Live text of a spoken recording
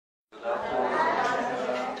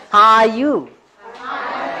How are you?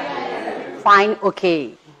 Fine,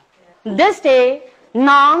 okay. This day,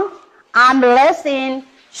 now I'm listening,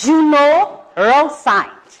 you know, road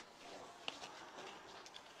signs.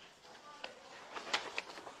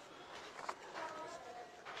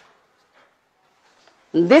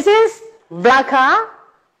 This is black car,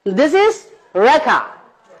 this is red car.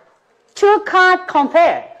 Two cars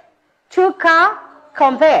compare. Two cars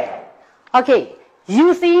compare. Okay,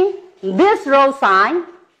 you see this road sign.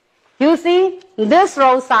 You see this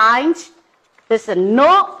road sign. This is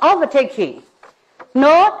no overtaking.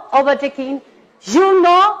 No overtaking. You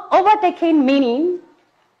know overtaking meaning?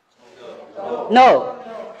 No.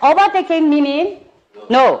 Overtaking meaning?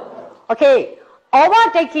 No. Okay.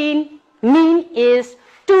 Overtaking mean is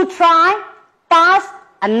to try pass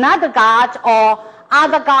another car or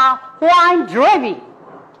other car while driving.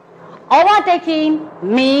 Overtaking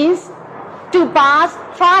means to try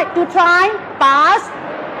pass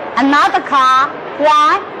another car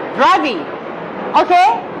while driving.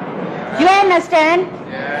 Okay? You understand?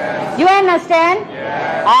 Yes. You understand?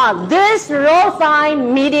 Yes. This road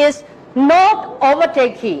sign means not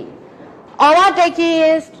overtaking. Overtaking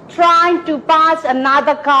is trying to pass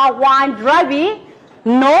another car while driving.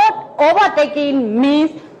 Not overtaking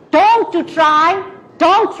means don't try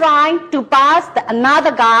to pass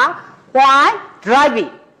another car while driving.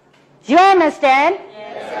 You understand?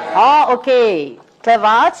 Yes. Okay.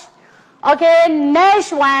 Clever. Okay,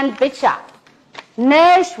 next one picture.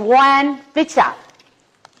 Next one picture.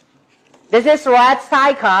 This is red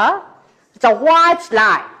cycle. It's a white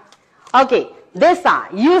line. Okay, this side.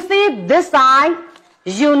 You see this side,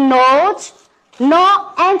 you note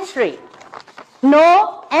no entry.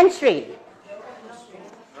 No entry.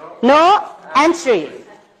 No entry.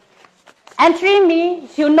 Entry me,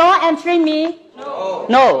 you know entry me? No.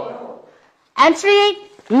 No. Entry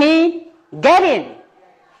me, get in.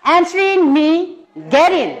 Entry me,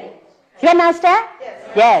 get in. You understand?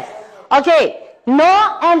 Yes. Yes. Okay.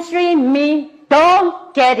 No entry me,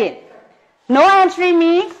 don't get in. No entry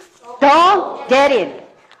me, don't get in.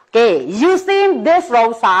 Okay. You see this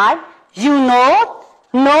road side, you know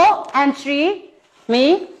no entry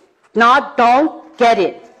me, not don't get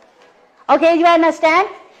in. Okay, you understand?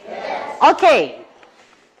 Yes. Okay.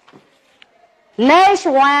 Next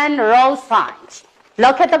one, road signs.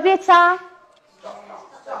 Look at the picture.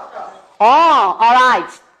 Oh, all right.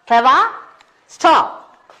 Clever?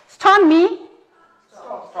 Stop. Stop me.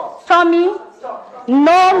 Stop me.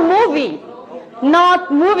 No moving.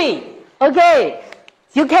 Not moving. Okay.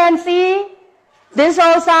 You can see this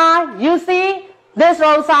road sign. You see this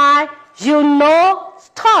road sign. You know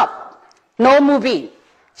stop. No moving.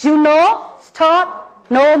 You know stop.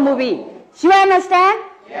 No moving. You understand?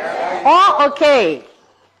 Yes. Oh, okay.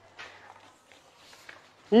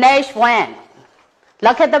 Next one.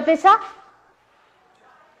 Look at the picture.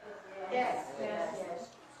 Yes.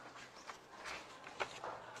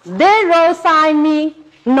 This road sign me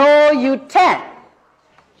no you turn.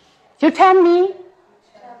 You turn me.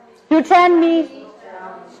 You turn me.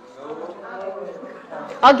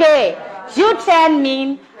 Okay. You turn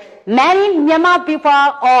mean many Myanmar people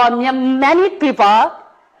or many people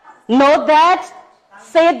know that,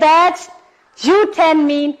 say that. You turn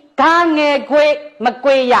mean kange gwe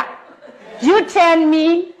magweya. You turn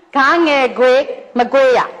me kange gwe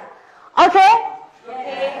magweya. Okay?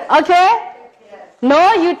 Okay?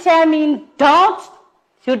 No, you tell me don't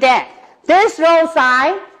you turn. This road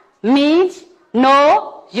sign means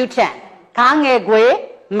no you turn. Kange gwe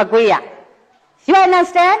magweya. You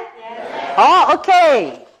understand? Yes. Oh,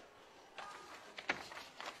 okay.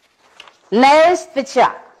 Next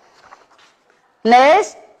picture.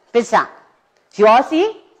 Next picture. You all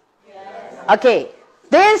see? Yes. Okay.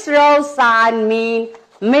 This road sign means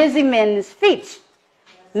measurement feet.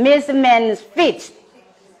 Measurement feet.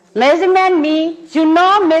 Measurement me, you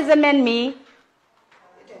know measurement me?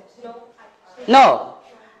 No.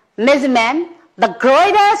 Measurement, the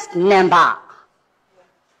greatest number.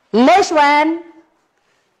 Next one,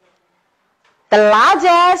 the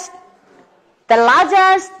largest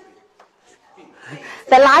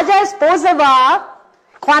possible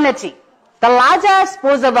quantity. The largest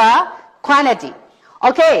possible quantity.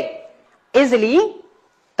 Okay, easily,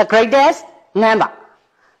 the greatest number.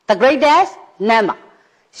 The greatest number.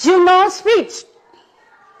 You know speech?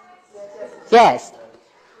 Yes.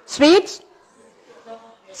 Speech?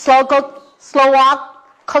 Slow walk,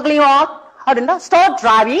 quickly walk. How do you know? Slow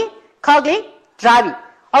driving, quickly driving.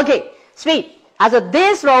 Okay. Speed. Also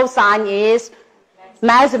this road sign is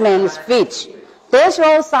measurement speech. This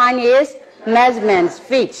road sign is measurement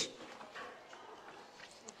speech.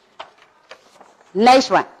 Next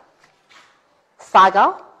one.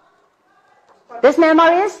 cycle. This number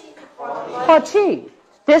is 14.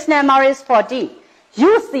 This number is 14.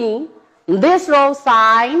 Using this row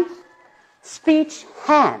sign, speech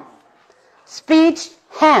hand. Speech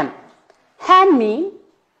hand. Hand mean?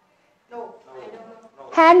 No.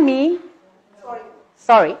 Hand mean?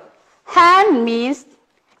 Sorry. Hand means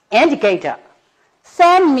indicator.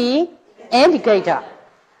 Send me indicator.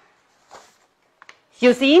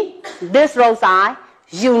 You see this row sign,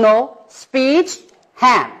 you know speech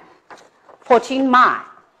hand. 14 mile.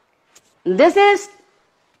 This is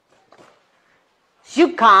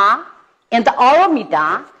you car in the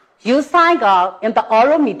orometer, you cycle in the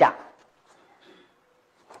orometer.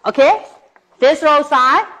 Okay? This row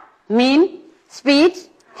sign mean speech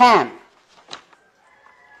hand.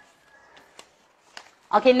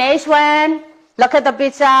 Okay, next one. Look at the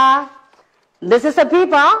picture. This is a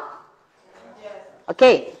people.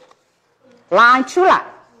 Okay. Line to line.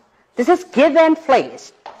 This is given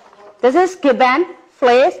place. This is given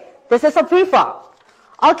place. This is a people.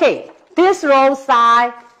 Okay. This road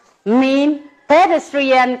sign mean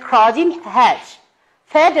pedestrian crossing hedge.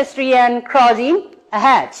 Pedestrian crossing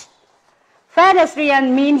hedge.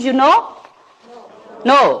 Pedestrian means you know?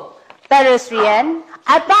 No. Pedestrian,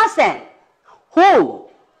 a person who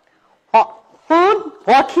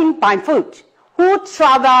walking by foot, who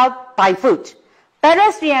travel by foot.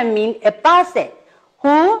 Pedestrian means a person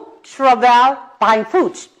who travel by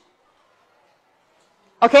foot.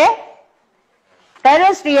 Okay?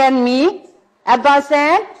 Pedestrian means a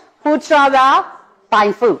person who travel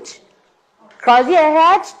by foot. Crossing a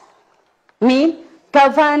hedge means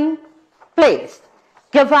given place.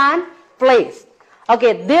 Given place.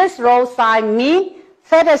 Okay, this road sign means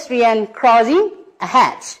pedestrian crossing a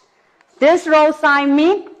hedge. This road sign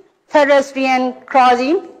means pedestrian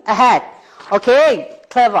crossing ahead. Okay,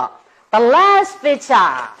 clever. The last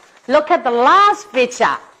picture. Look at the last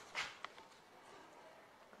picture.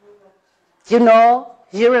 You know,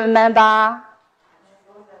 you remember?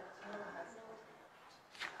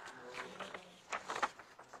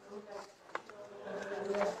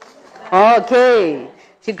 Okay.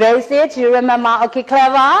 You grace it, you remember? Okay,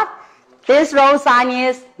 clever. This road sign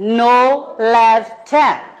is no left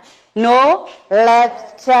turn. No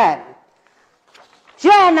left turn.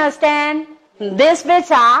 You understand this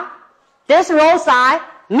picture, this road sign,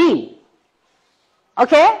 me.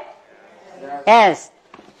 Okay? Yes.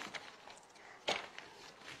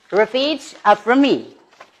 Repeat after me.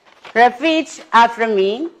 Repeat after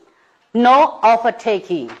me. No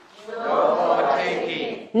overtaking. No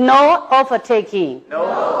overtaking. No overtaking. No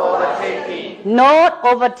overtaking. No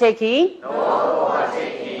overtaking. No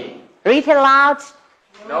overtaking. Read it loud.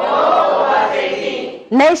 No overtaking.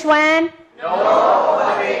 Next one. No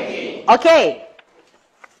overtaking. Okay.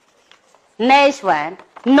 Next one.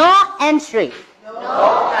 No entry.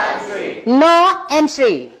 No entry. No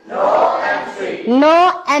entry. No entry.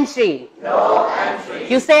 No entry. No entry.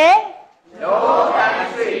 You say? No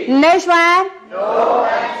entry. Next one. No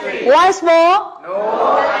entry. Once more.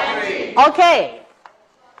 No entry. Okay.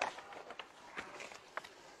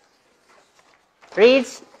 Read.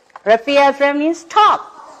 Repeat after me. Stop.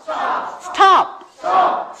 Stop. Stop.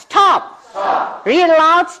 Stop. Stop. Stop. Read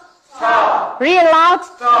loud. Stop. Read loud.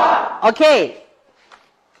 Stop. Okay.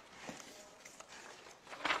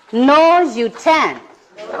 No U-turn.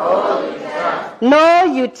 No U-turn. No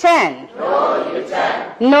U-turn. No U-turn.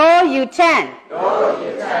 No U-turn. No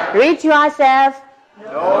U-turn. Read yourself.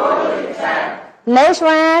 No U-turn. Next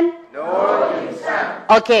one. No U-turn.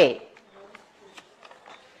 Okay.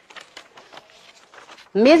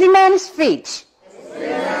 Measurement speech.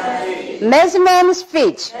 Measurement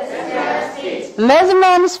speech.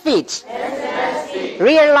 Measurement speech.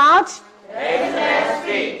 Read loud.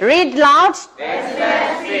 Read loud.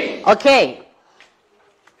 Okay.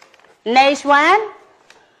 Next one.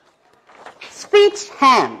 Speech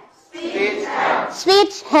ham.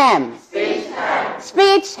 Speech ham.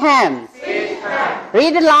 Speech ham.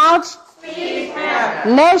 Read loud.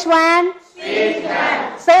 Next one.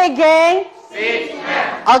 Say again.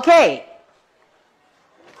 Okay.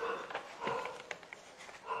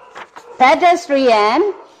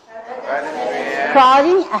 Pedestrian.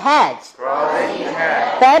 Crossing ahead. Crossing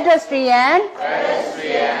ahead. Pedestrian.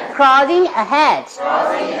 Crossing ahead.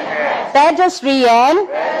 Crossing ahead. Pedestrian.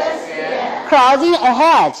 Pedestrian. Crossing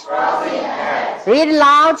ahead. Crossing ahead. Read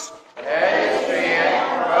loud. Pedestrian.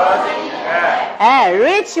 Crossing ahead.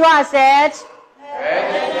 Read yourself.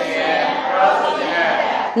 Pedestrian. Crossing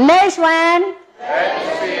ahead. Next one.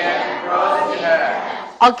 Pedestrian. Crossing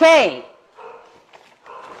ahead. Okay.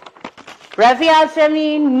 Repeat after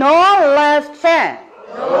me. No left turn.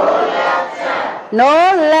 No left turn. No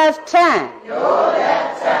left turn. No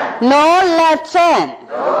left turn. No left turn.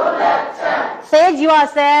 No left turn. Say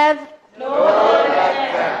yourself. No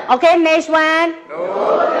left turn. Okay, next one.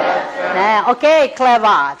 No left turn. Okay,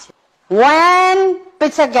 clever. One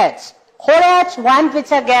picture get. Correct, one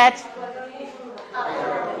picture get.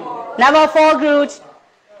 Number 4 group.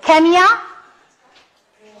 Kenya.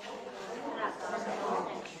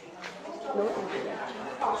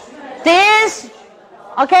 This,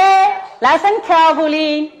 okay, listen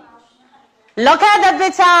carefully. Look at the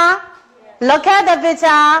picture. Look at the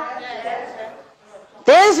picture.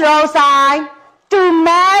 This road sign to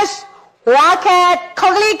match rocket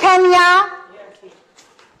Kogli Kenya.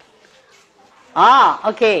 Ah,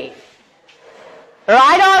 okay.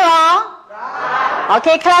 Right or wrong? Right.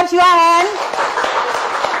 Okay, clap your hand.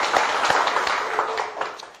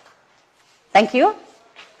 Thank you.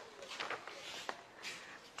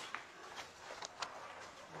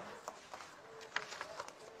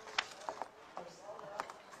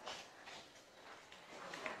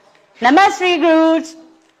 Number 3 groups,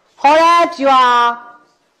 hold out your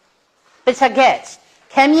picture get.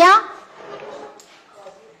 Kenya.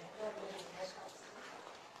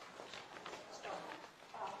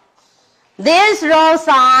 This road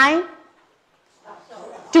sign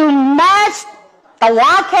to match the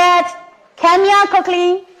rocket Kenya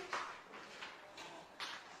quickly.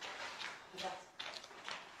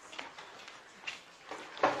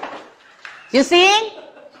 You see?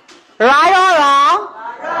 Right or wrong?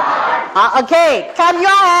 Right. Okay, clap your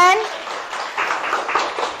hand.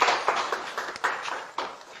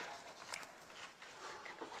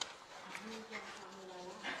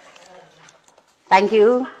 Thank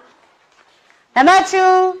you. Number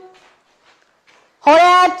 2, hold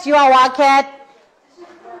out your rocket.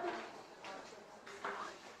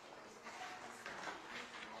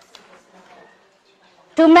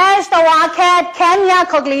 To match the rocket Kenya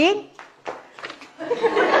quickly.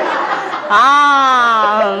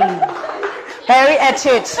 Very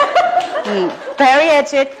accurate. Very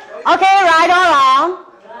accurate. Okay, right or wrong?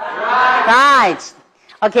 Right.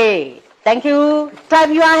 Okay, thank you. Clap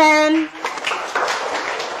your hand.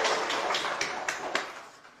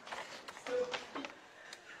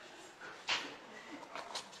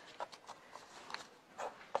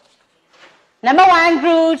 Number 1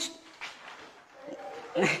 group.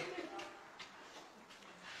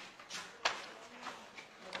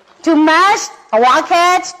 To match a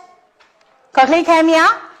rocket, quickly Kenya.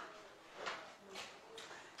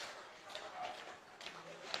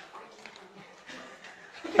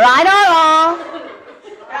 Right or wrong?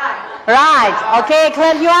 Right. Right. Okay,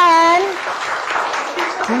 clap your hand.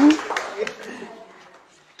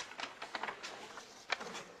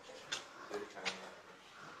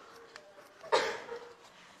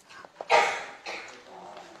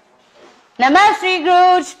 Number 3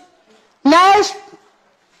 groups. Next.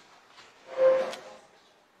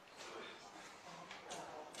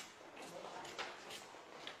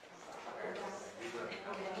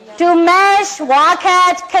 To match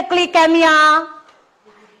rocket quickly Kenya.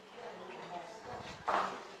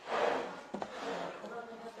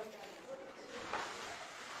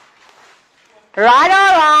 Right or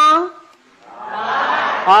wrong?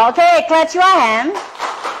 Right. Okay, clap your hand.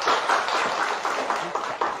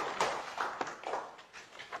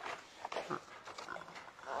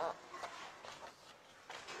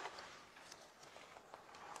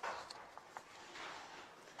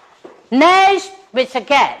 Next, with a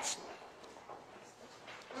cat.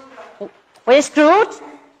 With screwed.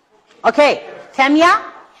 Okay, Kenya.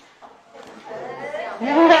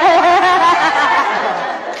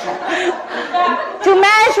 To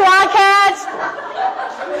match rocket.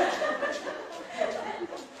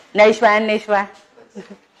 Next one, next one.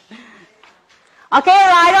 Okay,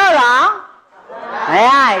 right or wrong?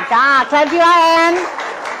 Right. Clap your hand.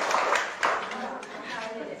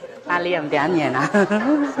 Liam đéo nhẹ nè.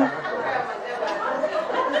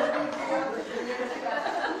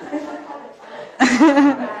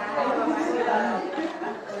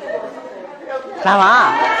 Làm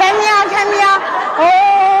à? Kenya.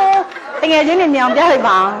 Oh, tình nghe dưới niềm nhòm cho hơi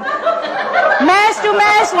bằng. Mass to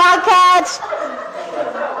mass rocket.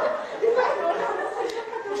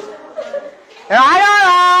 Right or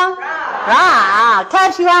wrong? Right.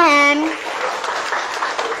 Clap your hand.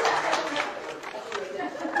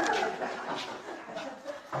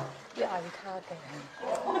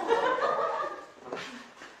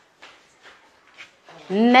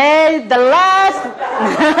 Nail the last.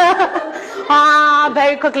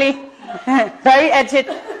 Very quickly. Very edgy.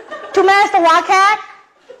 To match the rocket.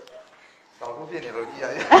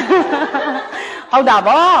 Hold up.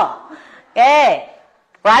 Okay.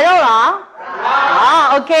 Right or wrong?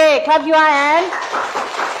 Okay, clap your hand.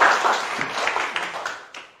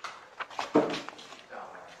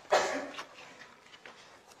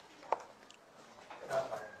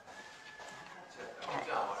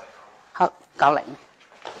 Cao lệnh.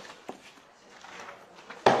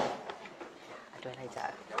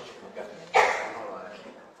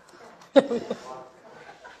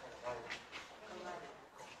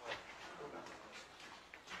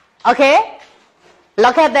 Okay,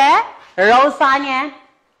 look at the road sign and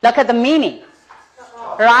look at the meaning.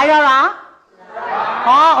 Right or wrong?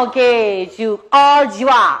 Oh, okay, you are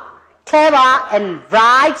clever and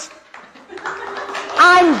bright.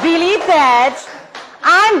 I believe that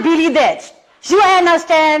you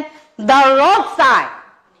understand the road sign.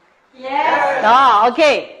 Yes. Oh,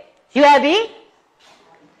 okay. You happy?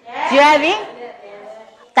 Yes. You happy?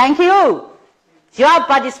 Thank you. Your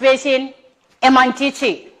participation in my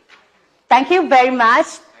teaching. Thank you very much.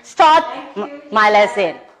 Start my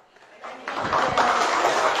lesson.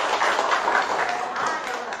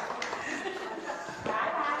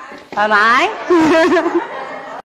 Bye bye.